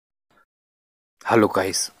Hello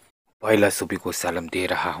guys, पहला सभी को सलाम दे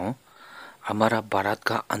रहा हूँ। हमारा भारत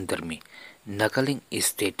का अंदर में नागालैंड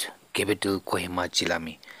स्टेट कैपिटल कोहिमा जिला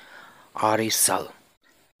में और इस साल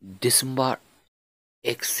दिसंबर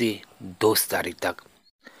 1 से 2 तारीख तक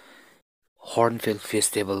हॉर्नबिल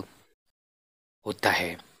फेस्टिवल होता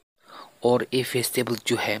है। और ये फेस्टिवल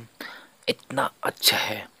जो है इतना अच्छा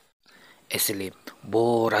है, इसलिए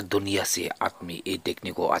पूरा दुनिया से आदमी ये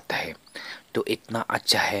देखने को आता है। तो इतना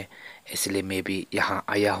अच्छा है इसलिए मैं भी यहाँ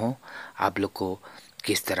आया हूँ आप लोग को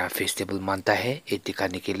किस तरह फेस्टिवल मानता है ये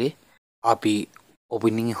दिखाने के लिए। अभी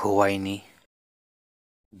ओपनिंग हुआ ही नहीं,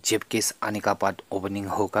 जब केस आने का बाद ओपनिंग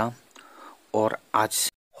होगा। और आज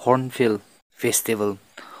हॉर्नबिल फेस्टिवल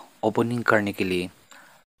ओपनिंग करने के लिए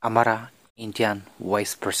हमारा इंडियन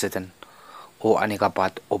वाइस प्रेसिडेंट वो आने का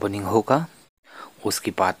बाद ओपनिंग होगा।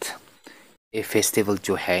 उसके बाद ये फेस्टिवल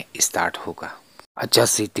जो है स्टार्ट होगा। अच्छा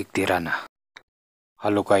से दिखते रहना।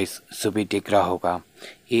 हेलो गाइस, सभी देख रहा होगा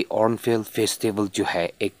ये हॉर्नबिल फेस्टिवल जो है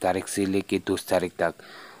 1 तारीख से लेके 2 तारीख तक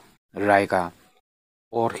रहेगा।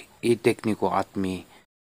 और ये देखने को आदमी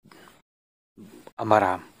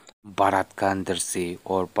हमारा भारत का अंदर से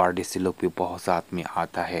और बाहर से लोग भी बहुत सा आदमी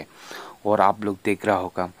आता है। और आप लोग देख रहा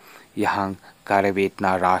होगा यहाँ कार भी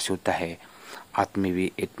इतना रश होता है, आदमी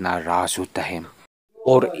भी इतना रश होता है।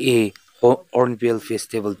 और ये हॉर्नबिल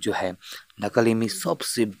फेस्टिवल जो है नागालैंड में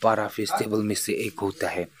सबसे बड़ा फेस्टिवल में से एक होता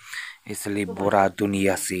है, इसलिए पूरा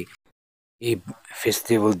दुनिया से ये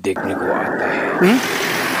फेस्टिवल देखने को आता है।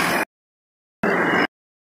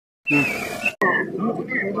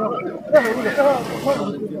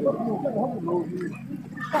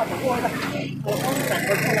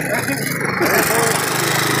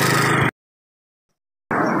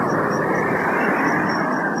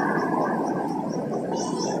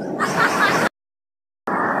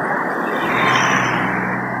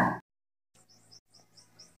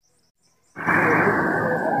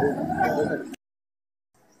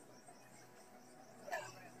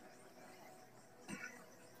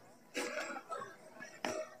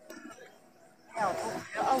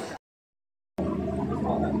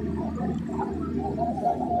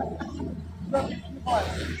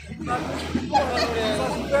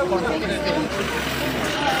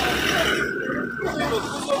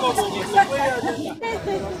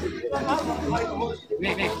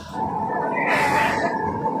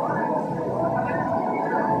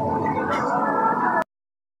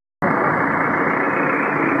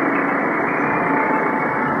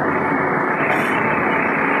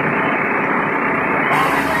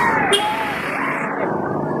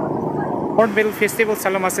 Hornbill Festival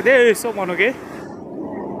salamase de so monoge.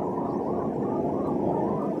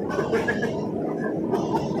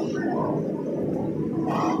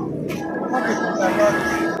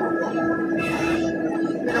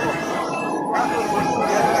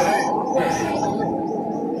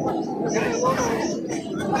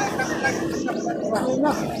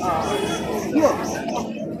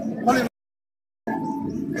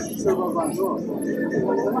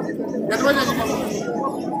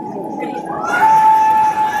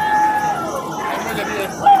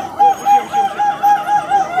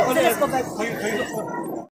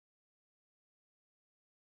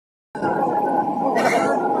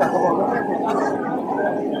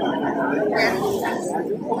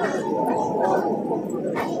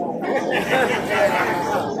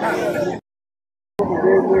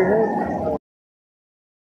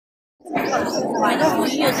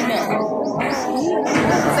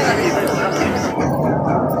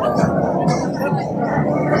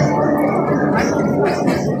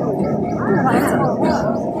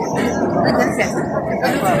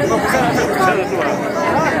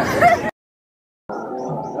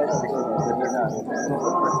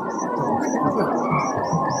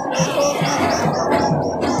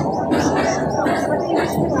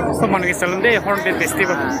 So monoge salam de Hornbill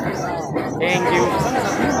Festival. Thank you.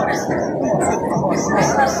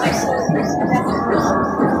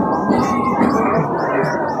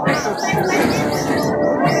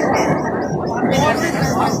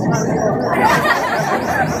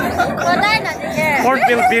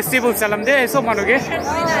 Hornbill Festival salam de so monoge.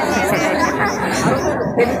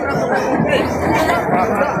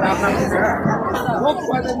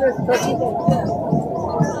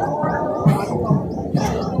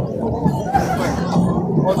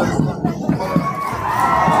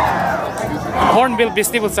 Hornbill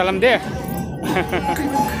Festival salam de.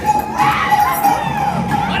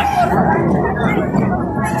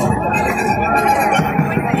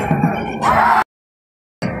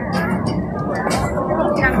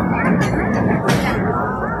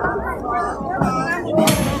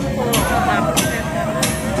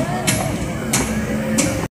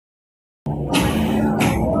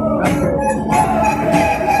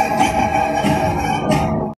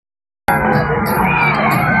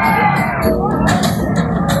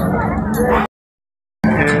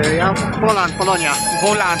 Bologna,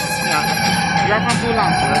 Boland. Yeah. You're from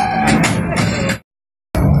Boland, right?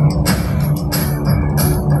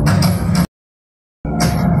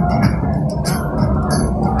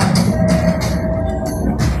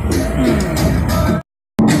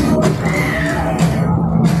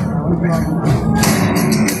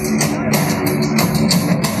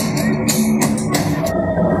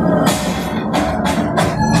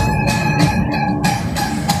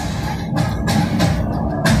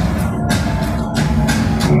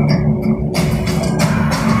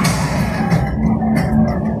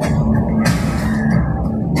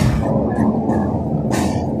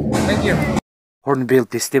 Thank you. Hornbill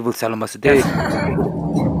Festival salamas day.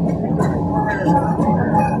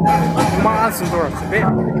 Maas door, sabi.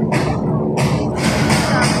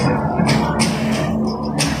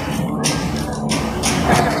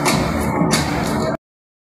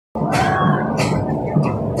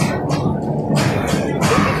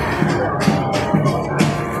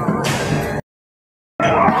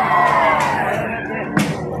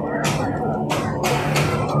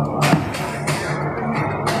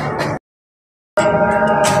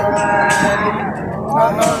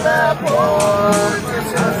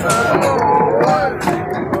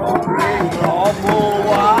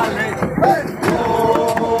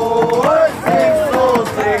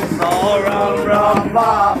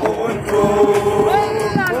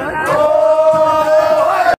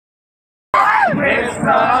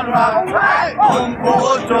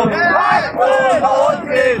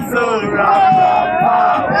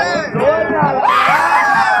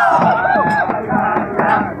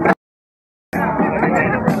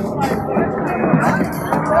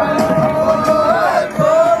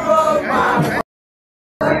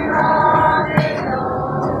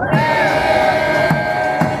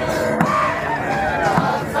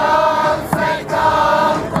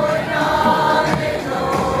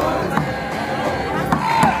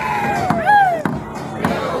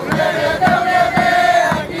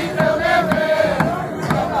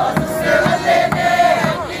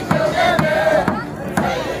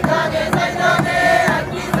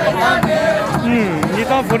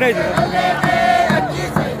 Dito footage.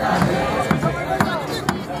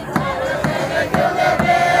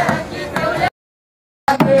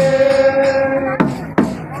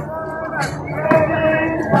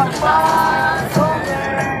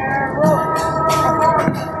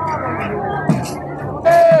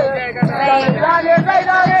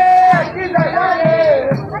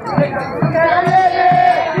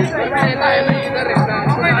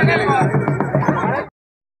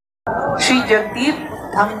 Shri Jagdeep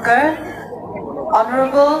Dhankar,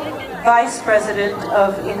 Honorable Vice President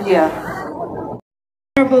of India.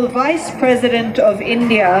 Honorable Vice President of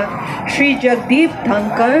India, Shri Jagdeep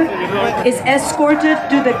Dhankar, is escorted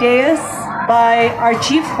to the dais by our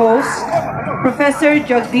Chief Host, Professor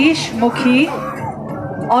Jagdish Mukhi,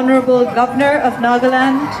 Honorable Governor of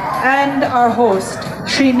Nagaland, and our host,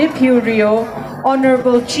 Shri Niphu Rio,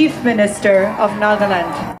 Honorable Chief Minister of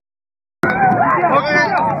Nagaland.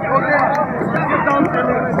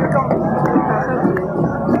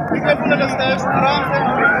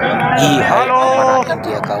 ये है हमारा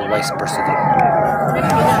India का vice president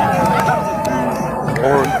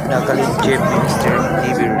और Nagaland chief minister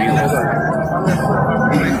Nipu Rio.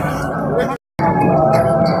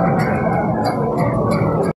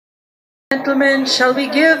 Gentlemen, shall we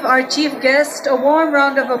give our chief guest a warm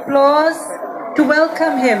round of applause to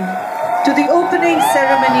welcome him to the opening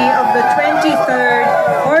ceremony of the 23rd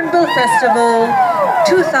Hornbill Festival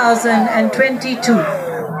 2022.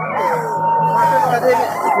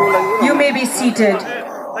 You may be seated.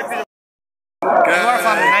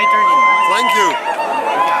 Thank you.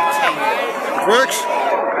 Works?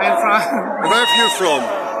 I'm from. Where are you from?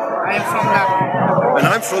 I'm from Nagaland. And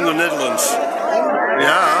I'm from the Netherlands.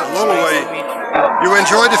 Yeah, long way. You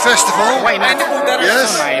enjoy the festival? Why not? Yes.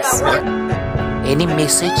 So nice. Any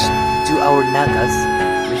message to our Nagas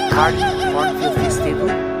regarding Hornbill Festival?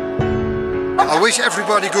 I wish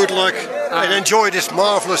everybody good luck and enjoy this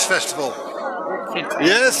marvelous festival.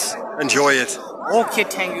 Yes, enjoy it. Okay,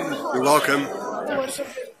 thank you. You're welcome.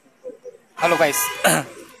 Hello guys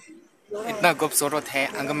इतना खूबसूरत है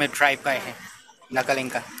अगर मैं drive का है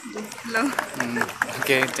नागालैंड का hello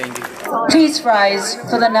okay thank you Please rise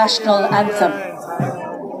for the national anthem.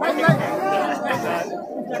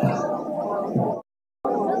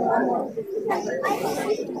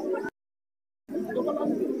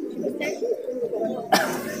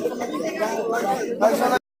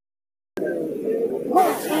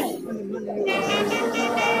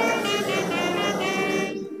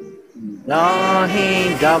 Nahi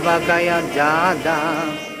gaba gaya jada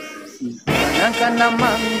Nagana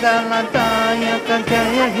Mangala Daya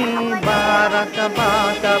Jaya He Bharata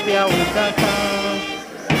Bata Vyauta Jaya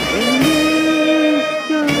He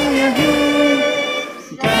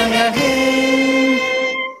Jaya He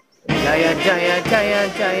Jaya Jaya Jaya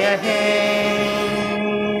Jaya He.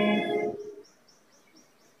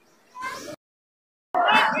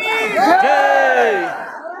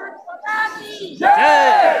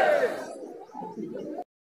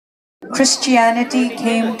 Christianity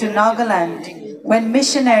came to Nagaland when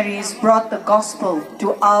missionaries brought the gospel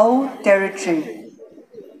to our territory.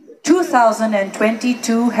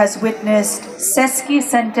 2022 has witnessed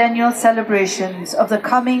sesquicentennial celebrations of the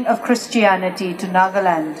coming of Christianity to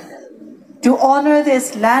Nagaland. To honor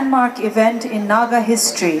this landmark event in Naga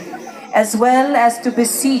history, as well as to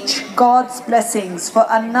beseech God's blessings for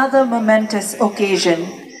another momentous occasion,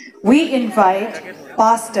 we invite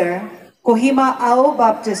Pastor Kohima Ao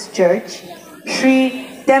Baptist Church, Sri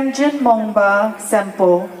Temjin Mongba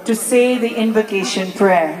Sempo, to say the invocation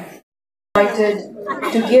prayer. Invited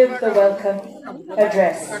to give the welcome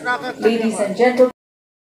address. Ladies and gentlemen,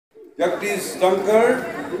 Jagdish Thankar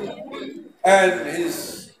and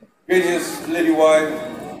his gracious lady wife,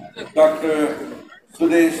 Dr.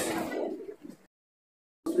 Sudesh,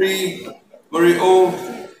 Sri Mario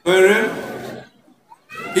Perin,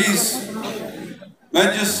 His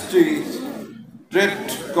Majesty Trade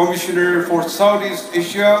Commissioner for Southeast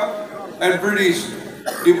Asia and British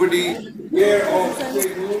Deputy Mayor of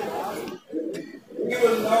State. We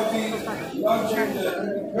will now be launching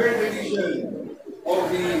the third edition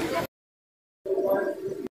of the